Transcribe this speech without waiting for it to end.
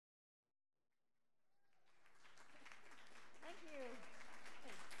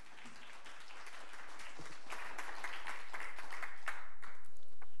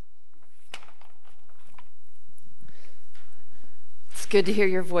good to hear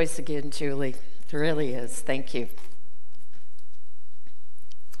your voice again, Julie. It really is. Thank you.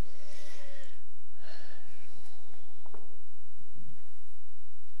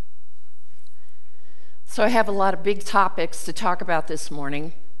 So I have a lot of big topics to talk about this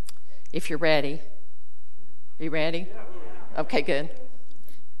morning, if you're ready. Are you ready? Okay, good.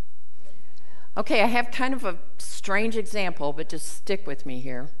 Okay, I have kind of a strange example, but just stick with me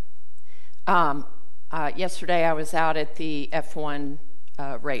here. Yesterday I was out at the F1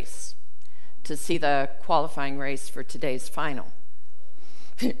 race to see the qualifying race for today's final.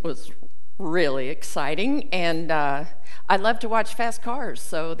 It was really exciting, and I love to watch fast cars,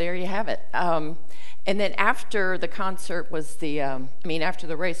 so there you have it. And then after the concert was after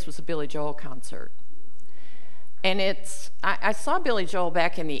the race was a Billy Joel concert. And I saw Billy Joel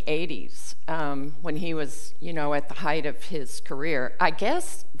back in the 80s when he was, at the height of his career. I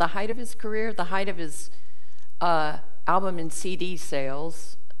guess the height of his career, the height of his album and CD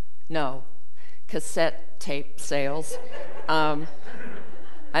sales, no, cassette tape sales. I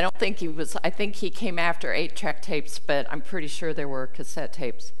think he came after 8-track tapes, but I'm pretty sure there were cassette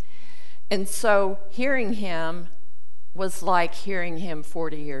tapes. And so hearing him was like hearing him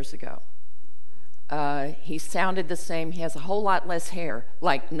 40 years ago. He sounded the same. He has a whole lot less hair,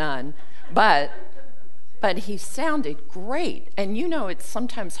 like none, but he sounded great. And it's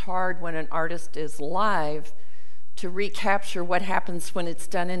sometimes hard when an artist is live to recapture what happens when it's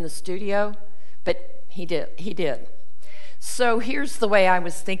done in the studio, but he did. So here's the way I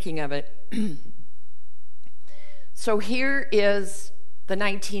was thinking of it. So here's the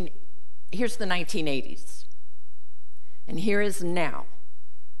 1980s, and here is now.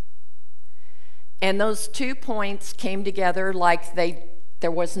 And those 2 points came together like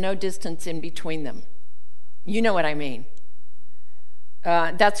there was no distance in between them. You know what I mean.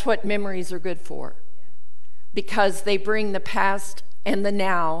 That's what memories are good for, because they bring the past and the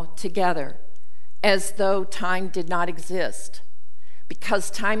now together as though time did not exist,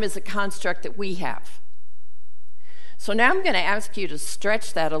 because time is a construct that we have. So now I'm going to ask you to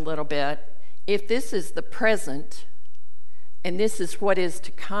stretch that a little bit. If this is the present and this is what is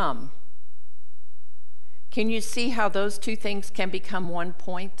to come, can you see how those two things can become 1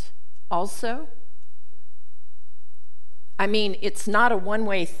 point also? It's not a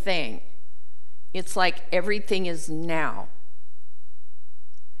one-way thing. It's like everything is now.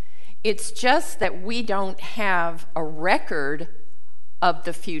 It's just that we don't have a record of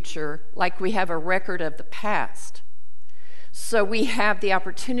the future like we have a record of the past. So we have the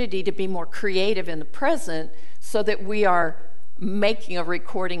opportunity to be more creative in the present so that we are making a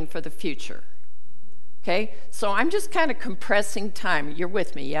recording for the future. Okay? So I'm just kind of compressing time. You're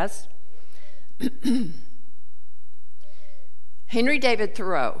with me, yes? Henry David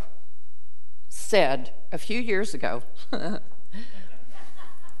Thoreau said a few years ago,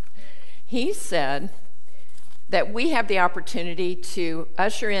 he said that we have the opportunity to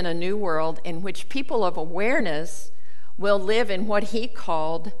usher in a new world in which people of awareness will live in what he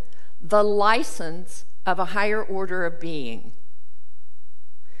called the license of a higher order of being.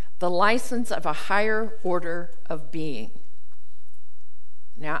 The license of a higher order of being.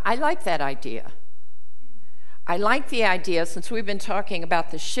 Now, I like that idea. I like the idea, since we've been talking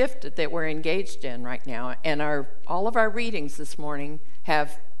about the shift that we're engaged in right now, and all of our readings this morning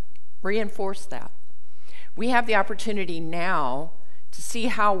have reinforced that. We have the opportunity now to see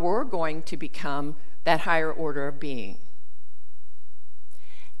how we're going to become that higher order of being.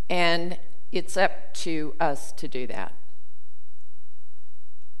 And it's up to us to do that.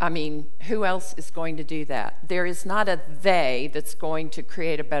 Who else is going to do that? There is not a they that's going to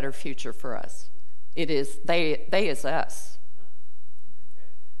create a better future for us. It is they is us.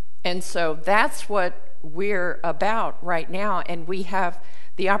 And so that's what we're about right now, and we have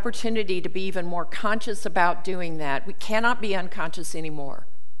the opportunity to be even more conscious about doing that. We cannot be unconscious anymore.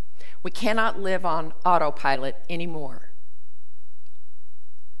 We cannot live on autopilot anymore.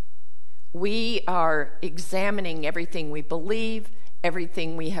 We are examining everything we believe,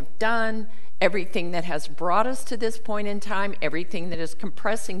 everything we have done, everything that has brought us to this point in time, everything that is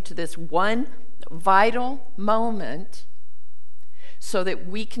compressing to this one vital moment so that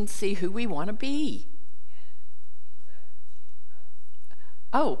we can see who we want to be.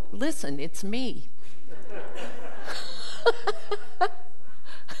 Oh, listen, it's me.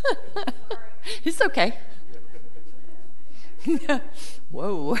 It's okay.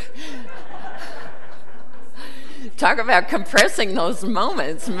 Whoa. Talk about compressing those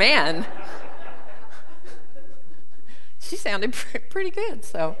moments, man. She sounded pretty good,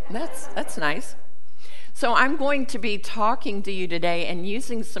 so that's nice. So I'm going to be talking to you today and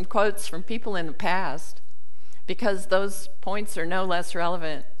using some quotes from people in the past because those points are no less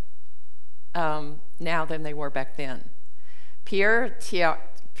relevant now than they were back then. Pierre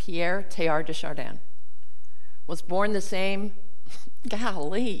Teilhard de Chardin was born the same,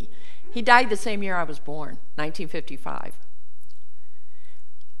 golly, he died the same year I was born, 1955.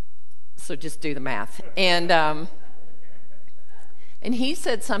 So just do the math. And he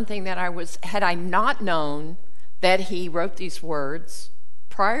said something that had I not known that he wrote these words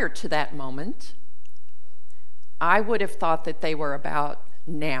prior to that moment, I would have thought that they were about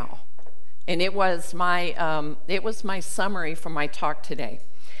now. And it was my summary for my talk today.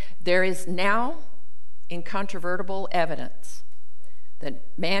 There is now incontrovertible evidence that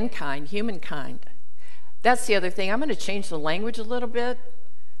mankind, humankind, that's the other thing. I'm going to change the language a little bit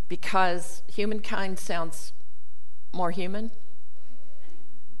because humankind sounds more human.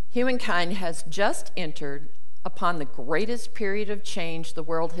 Humankind has just entered upon the greatest period of change the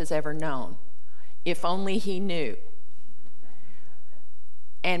world has ever known, if only he knew.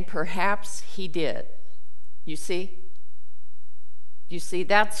 And perhaps he did. You see?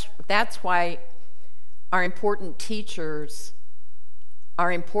 That's why our important teachers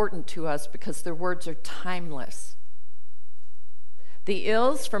are important to us, because their words are timeless. The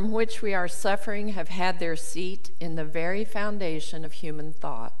ills from which we are suffering have had their seat in the very foundation of human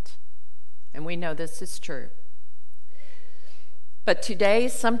thought. And we know this is true. But today,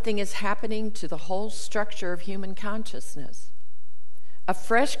 something is happening to the whole structure of human consciousness. A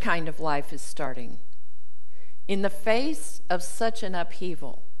fresh kind of life is starting. In the face of such an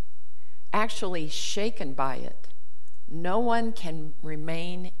upheaval, actually shaken by it, no one can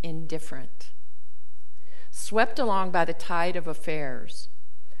remain indifferent. Swept along by the tide of affairs,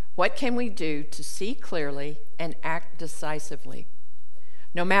 what can we do to see clearly and act decisively?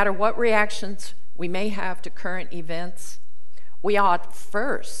 No matter what reactions we may have to current events, we ought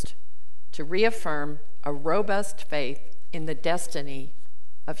first to reaffirm a robust faith in the destiny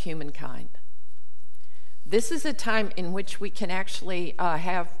of humankind. This is a time in which we can actually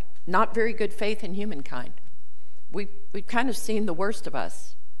have not very good faith in humankind. We've kind of seen the worst of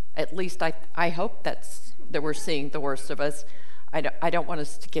us. At least I hope that we're seeing the worst of us. I don't want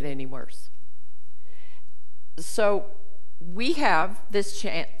us to get any worse. So we have this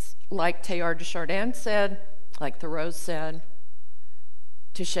chance, like Teilhard de Chardin said, like Thoreau said,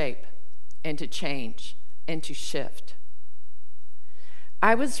 to shape and to change and to shift.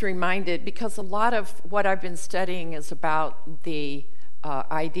 I was reminded, because a lot of what I've been studying is about the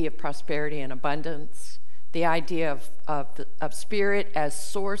idea of prosperity and abundance, the idea of spirit as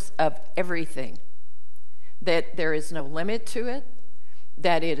source of everything, that there is no limit to it,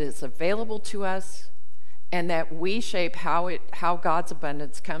 that it is available to us, and that we shape how God's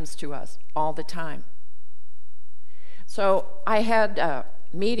abundance comes to us all the time. So I had a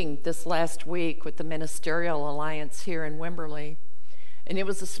meeting this last week with the Ministerial Alliance here in Wimberley, and it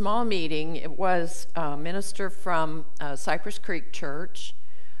was a small meeting. It was a minister from Cypress Creek Church.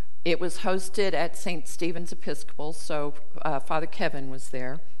 It was hosted at St. Stephen's Episcopal, so Father Kevin was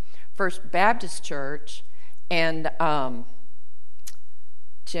there. First Baptist Church, and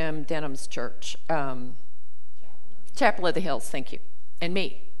Jim Denham's church. Chapel of the Hills, thank you, and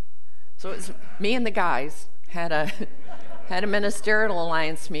me. So it was me and the guys had a Ministerial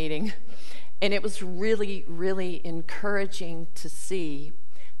Alliance meeting, and it was really, really encouraging to see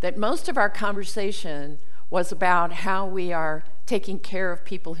that most of our conversation was about how we are taking care of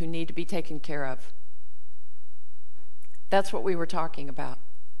people who need to be taken care of. That's what we were talking about.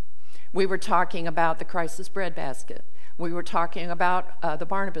 We were talking about the Crisis Breadbasket. We were talking about the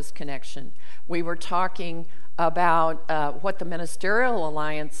Barnabas Connection. We were talking about what the Ministerial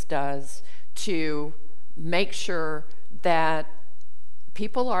Alliance does to make sure that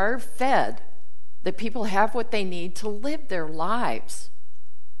people are fed, that people have what they need to live their lives.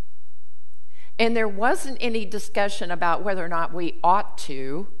 And there wasn't any discussion about whether or not we ought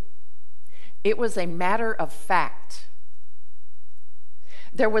to. It was a matter of fact.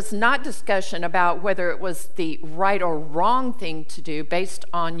 There was not discussion about whether it was the right or wrong thing to do based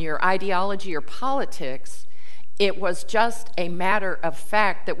on your ideology or politics. It was just a matter of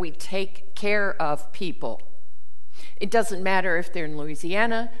fact that we take care of people. It doesn't matter if they're in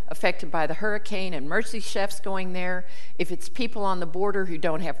Louisiana, affected by the hurricane, and Mercy Chef's going there, if it's people on the border who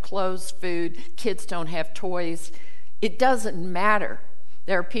don't have clothes, food, kids don't have toys. It doesn't matter.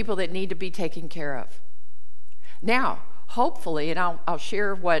 There are people that need to be taken care of. Now, hopefully, and I'll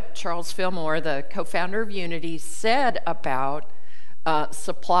share what Charles Fillmore, the co-founder of Unity, said about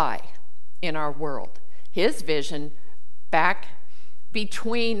supply in our world. His vision back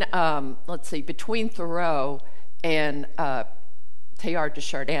between Thoreau and Teilhard de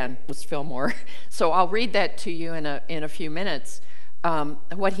Chardin was Fillmore. So I'll read that to you in a few minutes,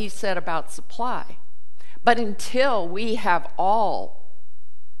 what he said about supply. But until we have all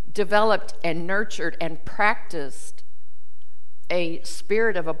developed and nurtured and practiced a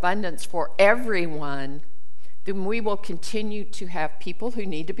spirit of abundance for everyone, then we will continue to have people who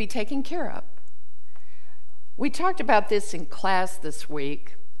need to be taken care of. We talked about this in class this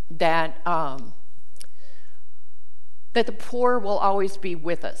week, that the poor will always be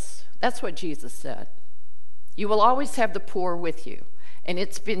with us. That's what Jesus said. You will always have the poor with you. And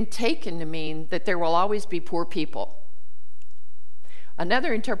it's been taken to mean that there will always be poor people.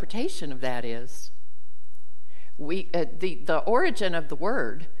 Another interpretation of that is the origin of the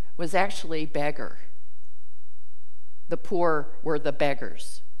word was actually beggar. The poor were the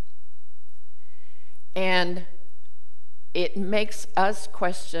beggars. And it makes us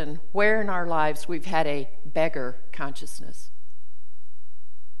question where in our lives we've had a beggar consciousness.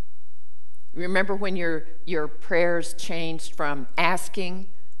 Remember when your prayers changed from asking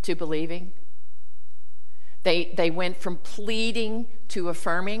to believing? They went from pleading to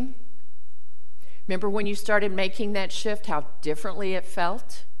affirming. Remember when you started making that shift, how differently it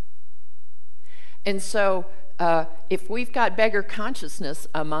felt? And so if we've got beggar consciousness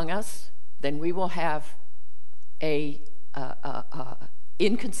among us, then we will have a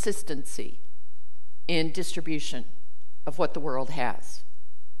inconsistency in distribution of what the world has.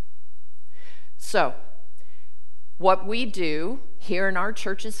 So, what we do here in our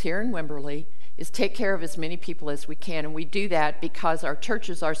churches here in Wimberley is take care of as many people as we can, and we do that because our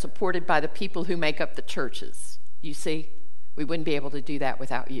churches are supported by the people who make up the churches. You see, we wouldn't be able to do that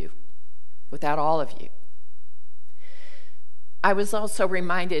without you, without all of you. I was also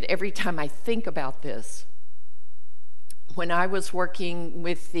reminded every time I think about this, when I was working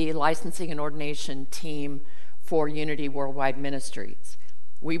with the licensing and ordination team for Unity Worldwide Ministries,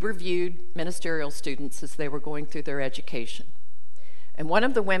 we reviewed ministerial students as they were going through their education. And one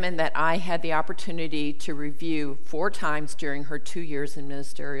of the women that I had the opportunity to review 4 times during her 2 years in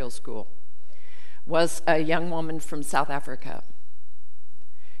ministerial school was a young woman from South Africa.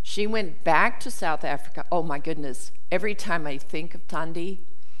 She went back to South Africa. Oh my goodness, every time I think of Thandi,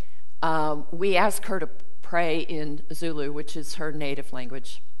 we ask her to pray in Zulu, which is her native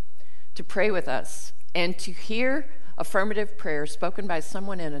language, to pray with us and to hear affirmative prayer spoken by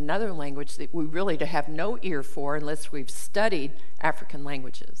someone in another language that we really have no ear for unless we've studied African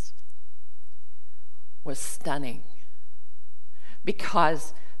languages was stunning,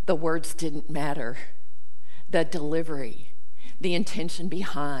 because the words didn't matter. The delivery, the intention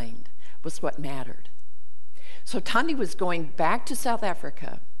behind was what mattered. So Thandi was going back to South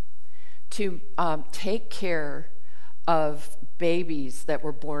Africa to take care of babies that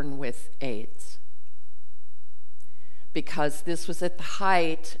were born with AIDS, because this was at the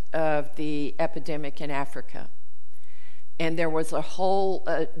height of the epidemic in Africa. And there was a whole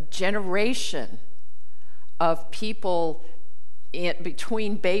generation of people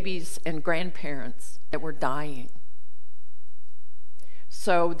between babies and grandparents that were dying.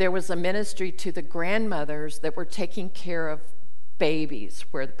 So there was a ministry to the grandmothers that were taking care of babies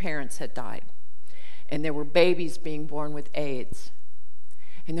where the parents had died. And there were babies being born with AIDS.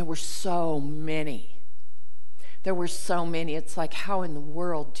 And there were so many. There were so many. It's like, how in the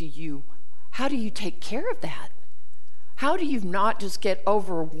world do you take care of that? How do you not just get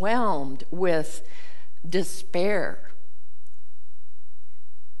overwhelmed with despair?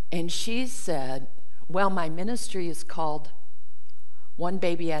 And she said, well, my ministry is called One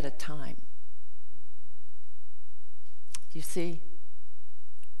Baby at a Time. You see?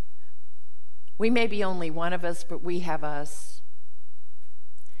 We may be only one of us, but we have us.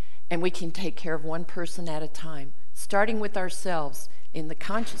 And we can take care of one person at a time, starting with ourselves in the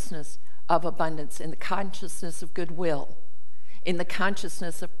consciousness of abundance, in the consciousness of goodwill, in the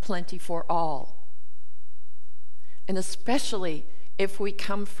consciousness of plenty for all. And especially if we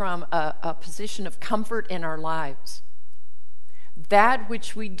come from a position of comfort in our lives, that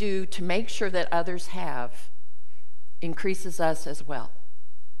which we do to make sure that others have increases us as well.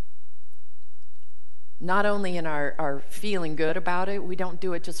 Not only in our feeling good about it, we don't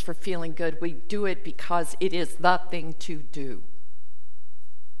do it just for feeling good, we do it because it is the thing to do.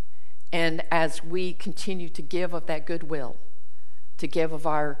 And as we continue to give of that goodwill, to give of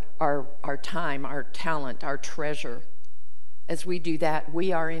our time, our talent, our treasure, as we do that,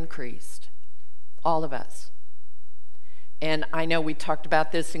 we are increased, all of us. And I know we talked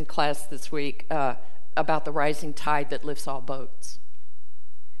about this in class this week, about the rising tide that lifts all boats.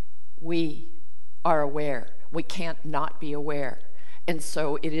 We are aware. We can't not be aware. And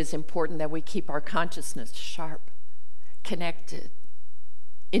so it is important that we keep our consciousness sharp, connected,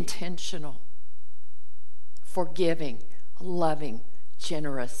 intentional, forgiving, loving,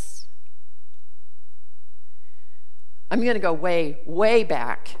 generous. I'm going to go way, way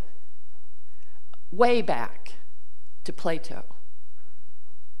back to Plato.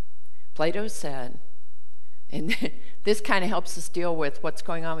 Plato said, and this kind of helps us deal with what's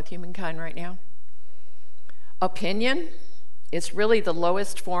going on with humankind right now. Opinion is really the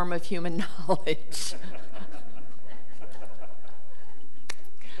lowest form of human knowledge.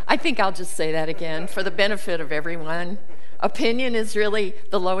 I think I'll just say that again for the benefit of everyone. Opinion is really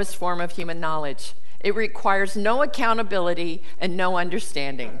the lowest form of human knowledge. It requires no accountability and no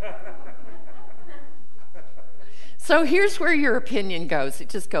understanding. So here's where your opinion goes. It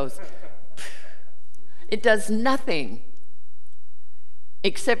just goes. It does nothing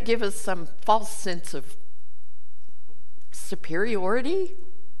except give us some false sense of superiority.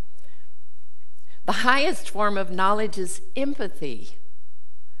 The highest form of knowledge is empathy,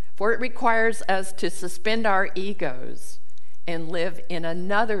 for it requires us to suspend our egos and live in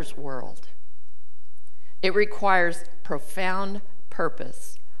another's world. It requires profound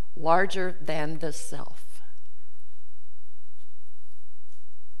purpose, larger than the self.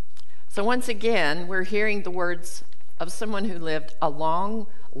 So once again, we're hearing the words of someone who lived a long,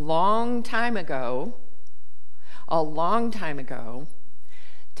 long time ago,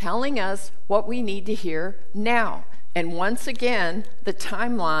 telling us what we need to hear now. And once again, the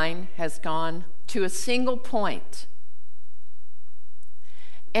timeline has gone to a single point.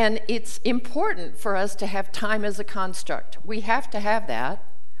 And it's important for us to have time as a construct. We have to have that.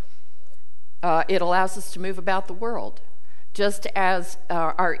 It allows us to move about the world. Just as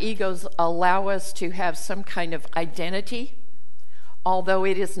our egos allow us to have some kind of identity, although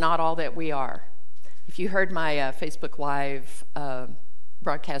it is not all that we are. If you heard my Facebook Live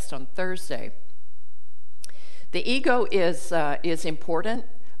broadcast on Thursday, the ego is important,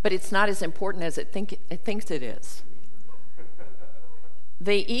 but it's not as important as it thinks it is.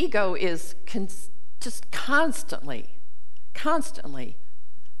 The ego is just constantly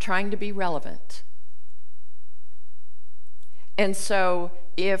trying to be relevant. And so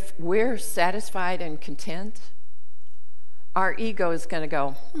if we're satisfied and content, our ego is going to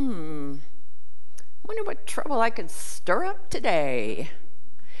go, wonder what trouble I could stir up today.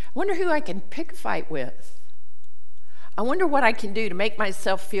 I wonder who I can pick a fight with. I wonder what I can do to make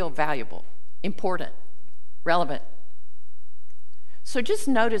myself feel valuable, important, relevant. So just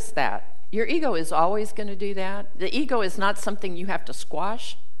notice that. Your ego is always going to do that. The ego is not something you have to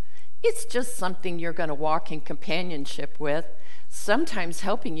squash. It's just something you're going to walk in companionship with, sometimes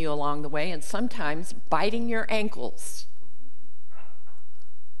helping you along the way and sometimes biting your ankles.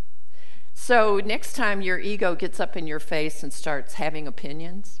 So next time your ego gets up in your face and starts having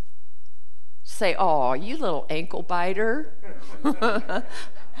opinions, say, "Oh, you little ankle biter."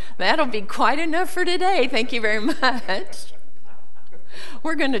 That'll be quite enough for today. Thank you very much.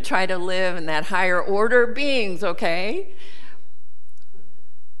 We're going to try to live in that higher order of beings, okay?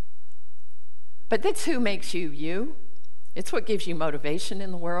 But that's who makes you you. It's what gives you motivation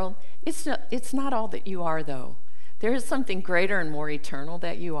in the world. It's not all that you are, though. There is something greater and more eternal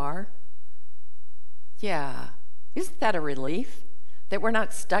that you are. Yeah. Isn't that a relief? That we're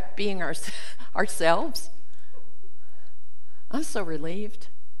not stuck being ourselves? I'm so relieved.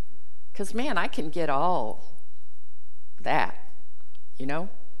 Because, man, I can get all that, you know?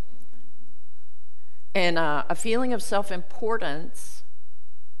 And a feeling of self-importance,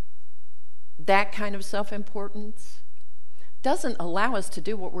 that kind of self-importance, doesn't allow us to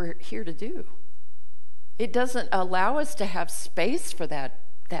do what we're here to do. It doesn't allow us to have space for that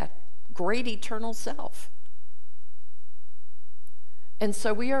great eternal self. And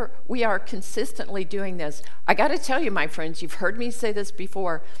so we are consistently doing this. I got to tell you, my friends, you've heard me say this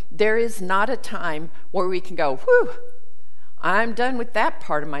before, there is not a time where we can go, whew, I'm done with that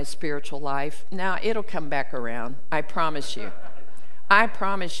part of my spiritual life. Now it'll come back around. I promise you. I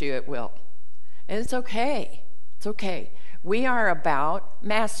promise you it will. And it's okay. It's okay. We are about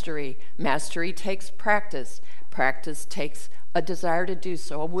mastery. Mastery takes practice. Practice takes a desire to do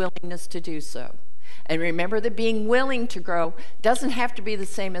so, a willingness to do so. And remember that being willing to grow doesn't have to be the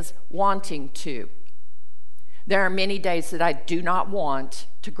same as wanting to. There are many days that I do not want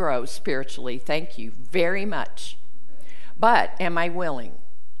to grow spiritually. Thank you very much. But am I willing?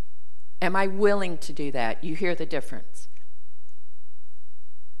 Am I willing to do that? You hear the difference.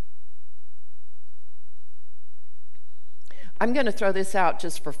 I'm going to throw this out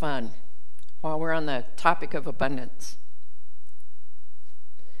just for fun while we're on the topic of abundance.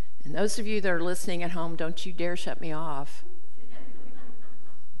 And those of you that are listening at home, don't you dare shut me off.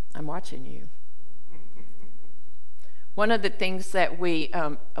 I'm watching you. One of the things that we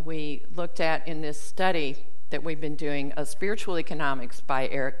looked at in this study that we've been doing, Spiritual Economics by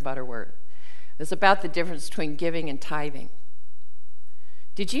Eric Butterworth, is about the difference between giving and tithing.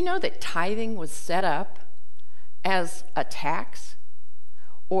 Did you know that tithing was set up as a tax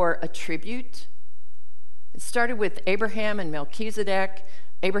or a tribute? It started with Abraham and Melchizedek.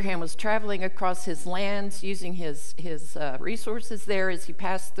 Abraham was traveling across his lands using his resources there as he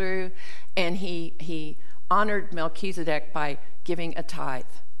passed through, and he honored Melchizedek by giving a tithe.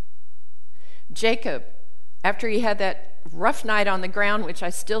 Jacob, after he had that rough night on the ground, which I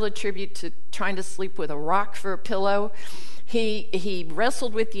still attribute to trying to sleep with a rock for a pillow, he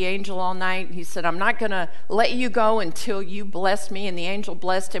wrestled with the angel all night. He said, I'm not going to let you go until you bless me. And the angel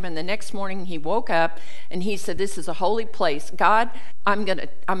blessed him. And the next morning he woke up and he said, this is a holy place. God, I'm going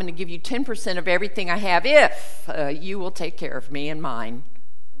to give you 10% of everything I have if you will take care of me and mine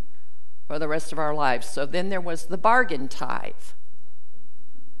for the rest of our lives. So then there was the bargain tithe.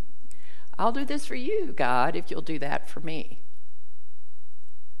 I'll do this for you, God, if you'll do that for me.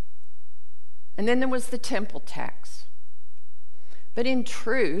 And then there was the temple tax. But in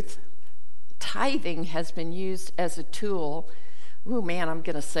truth, tithing has been used as a tool. Ooh, man, I'm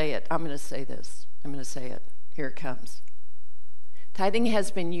going to say it. I'm going to say this. I'm going to say it. Here it comes. Tithing has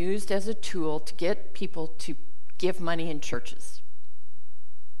been used as a tool to get people to give money in churches.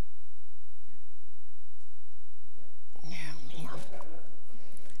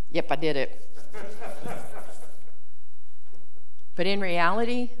 Yep, I did it. But in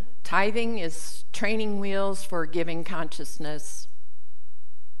reality, tithing is training wheels for giving consciousness.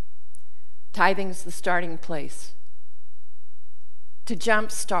 Tithing's the starting place to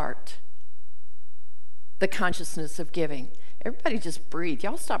jumpstart the consciousness of giving. Everybody just breathe.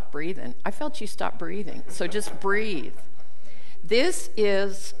 Y'all stop breathing. I felt you stop breathing. So just breathe. This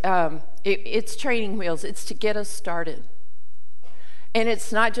is, it's training wheels. It's to get us started. And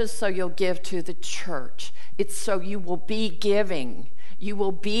it's not just so you'll give to the church. It's so you will be giving. You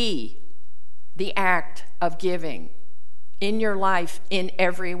will be the act of giving in your life in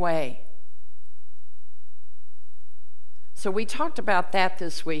every way. So we talked about that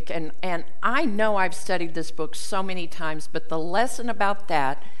this week, and I know I've studied this book so many times, but the lesson about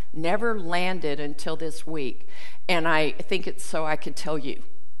that never landed until this week. And I think it's so I could tell you,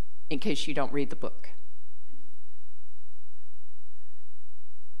 in case you don't read the book.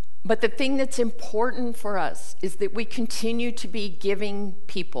 But the thing that's important for us is that we continue to be giving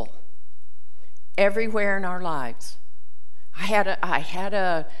people everywhere in our lives. I had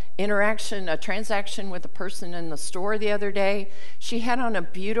a interaction, a transaction with a person in the store the other day. She had on a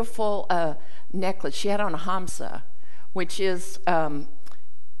beautiful necklace. She had on a hamsa, which is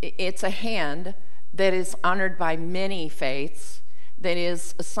it's a hand that is honored by many faiths, that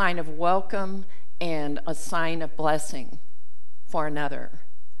is a sign of welcome and a sign of blessing for another.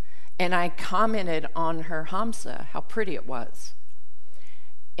 And I commented on her hamsa, how pretty it was.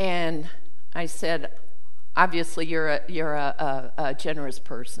 And I said, obviously you're a generous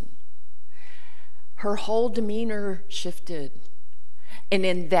person. Her whole demeanor shifted. And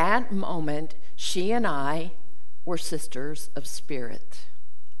in that moment, she and I were sisters of spirit.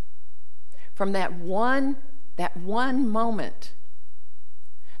 From that one moment.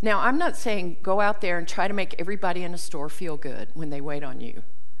 Now, I'm not saying go out there and try to make everybody in a store feel good when they wait on you.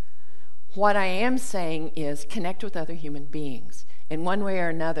 What I am saying is connect with other human beings. In one way or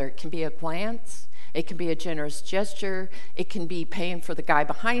another, it can be a glance, it can be a generous gesture, it can be paying for the guy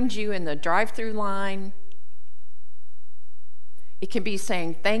behind you in the drive-through line. It can be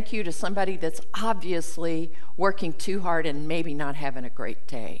saying thank you to somebody that's obviously working too hard and maybe not having a great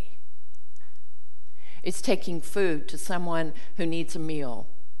day. It's taking food to someone who needs a meal.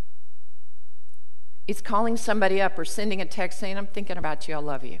 It's calling somebody up or sending a text saying, I'm thinking about you, I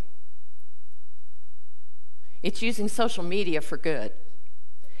love you. It's using social media for good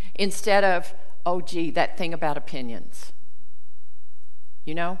instead of, oh, gee, that thing about opinions.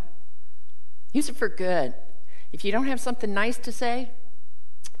 You know? Use it for good. If you don't have something nice to say,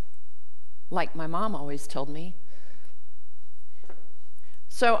 like my mom always told me.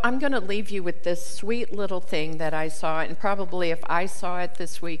 So I'm going to leave you with this sweet little thing that I saw, and probably if I saw it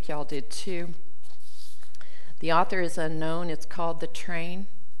this week, y'all did too. The author is unknown. It's called The Train.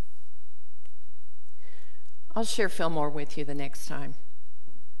 I'll share Fillmore with you the next time.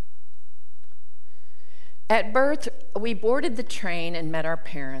 At birth, we boarded the train and met our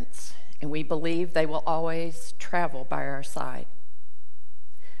parents, and we believe they will always travel by our side.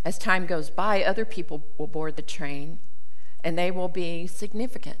 As time goes by, other people will board the train, and they will be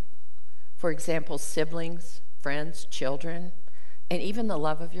significant. For example, siblings, friends, children, and even the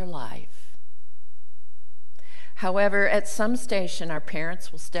love of your life. However, at some station, our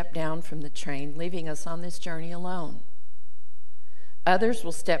parents will step down from the train, leaving us on this journey alone. Others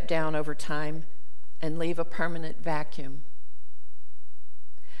will step down over time and leave a permanent vacuum.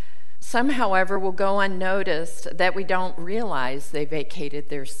 Some, however, will go unnoticed that we don't realize they vacated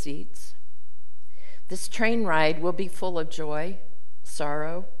their seats. This train ride will be full of joy,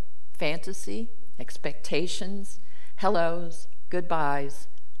 sorrow, fantasy, expectations, hellos, goodbyes,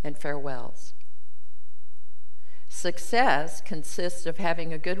 and farewells. Success consists of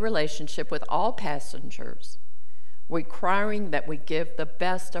having a good relationship with all passengers, requiring that we give the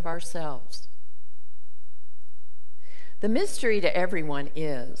best of ourselves. The mystery to everyone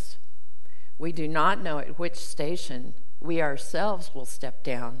is we do not know at which station we ourselves will step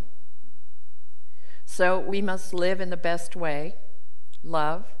down. So we must live in the best way,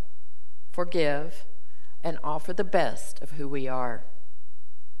 love, forgive, and offer the best of who we are.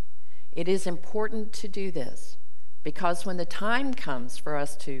 It is important to do this because when the time comes for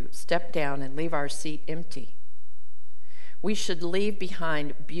us to step down and leave our seat empty, we should leave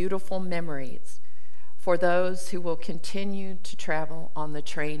behind beautiful memories for those who will continue to travel on the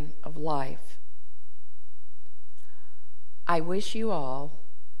train of life. I wish you all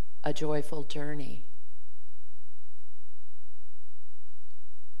a joyful journey.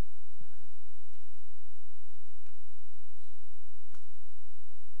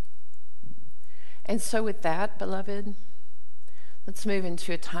 And so with that, beloved, let's move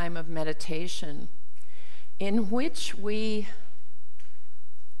into a time of meditation in which we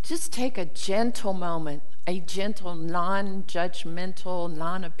just take a gentle moment, a gentle, non-judgmental,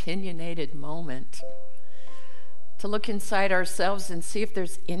 non-opinionated moment to look inside ourselves and see if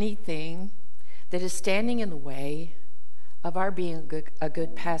there's anything that is standing in the way of our being a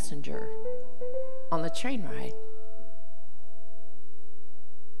good passenger on the train ride.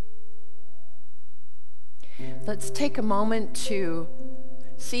 Let's take a moment to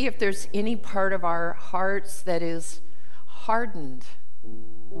see if there's any part of our hearts that is hardened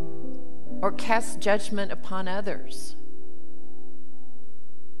or casts judgment upon others.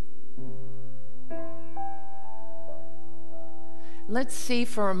 Let's see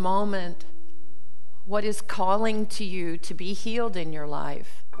for a moment what is calling to you to be healed in your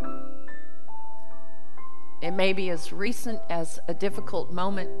life. It may be as recent as a difficult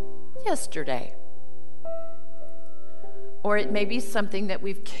moment yesterday. Or it may be something that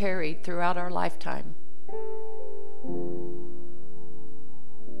we've carried throughout our lifetime.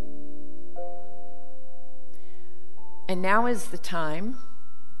 And now is the time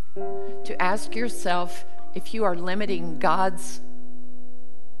to ask yourself if you are limiting God's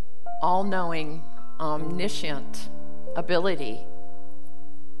all-knowing, omniscient ability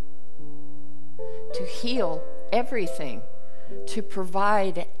to heal everything, to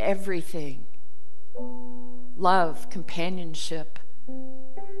provide everything. Love, companionship,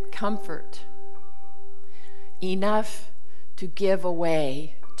 comfort, enough to give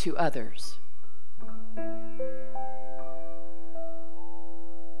away to others.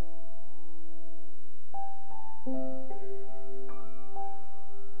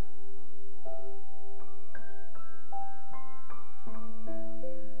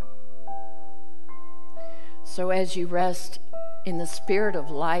 So as you rest in the spirit of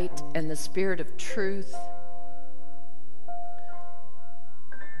light and the spirit of truth,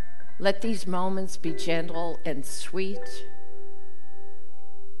 let these moments be gentle and sweet.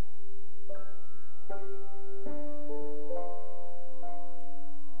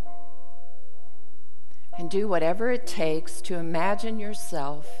 And do whatever it takes to imagine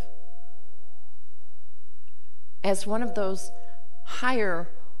yourself as one of those higher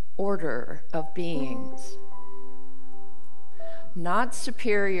order of beings, not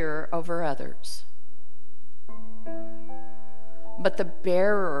superior over others, but the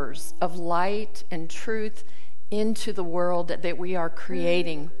bearers of light and truth into the world that we are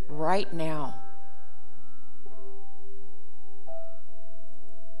creating right now.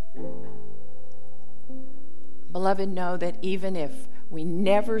 Beloved, know that even if we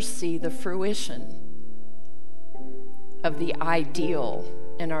never see the fruition of the ideal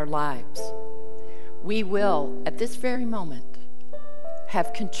in our lives, we will, at this very moment,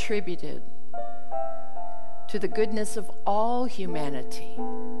 have contributed to the goodness of all humanity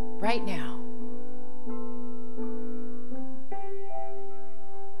right now.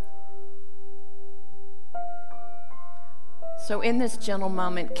 So in this gentle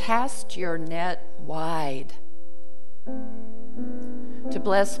moment, cast your net wide to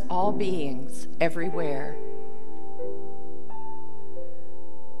bless all beings everywhere.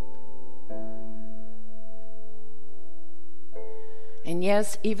 And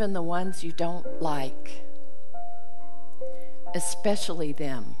yes, even the ones you don't like. especially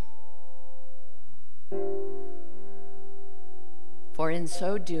them. For in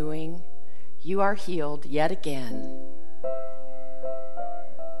so doing, you are healed yet again.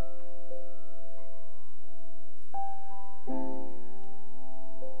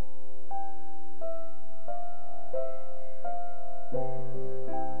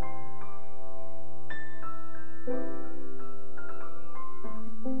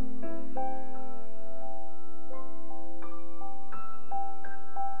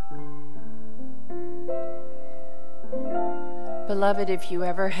 Beloved, if you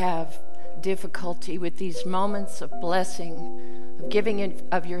ever have difficulty with these moments of blessing, of giving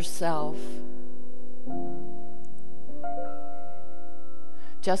of yourself,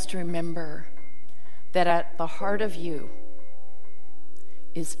 just remember that at the heart of you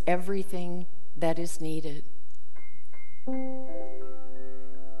is everything that is needed.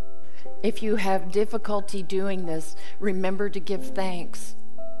 If you have difficulty doing this, remember to give thanks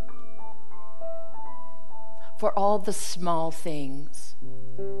for all the small things,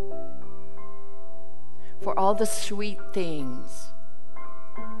 for all the sweet things.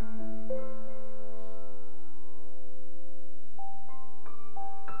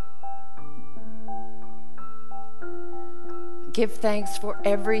 Give thanks for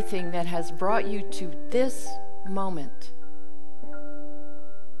everything that has brought you to this moment.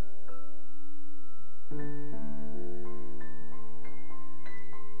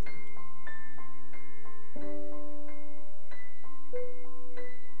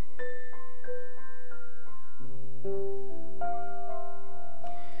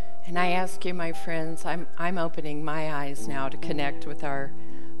 And I ask you, my friends, I'm opening my eyes now to connect with our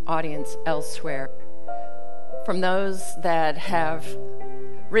audience elsewhere. From those that have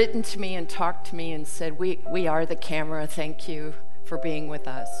written to me and talked to me and said, we are the camera, thank you for being with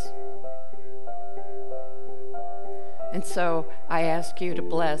us. And so I ask you to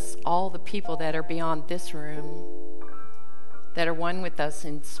bless all the people that are beyond this room, that are one with us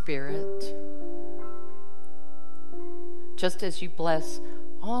in spirit, just as you bless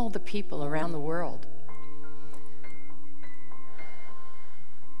all the people around the world.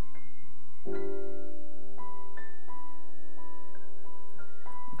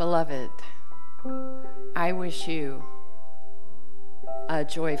 Beloved, I wish you a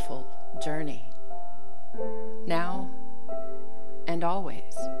joyful journey, now and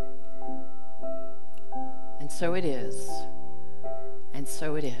always. And so it is, and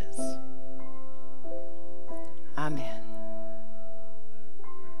so it is. Amen.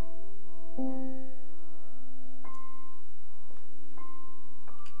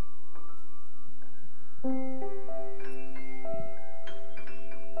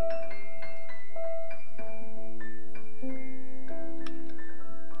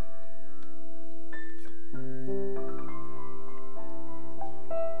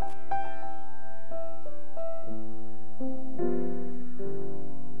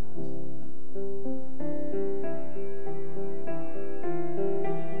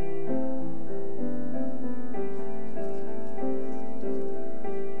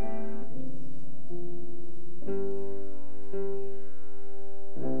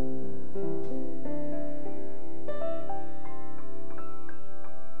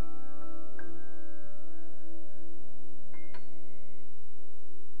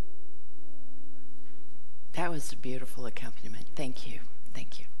 That was a beautiful accompaniment. Thank you.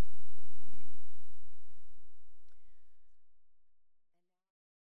 Thank you.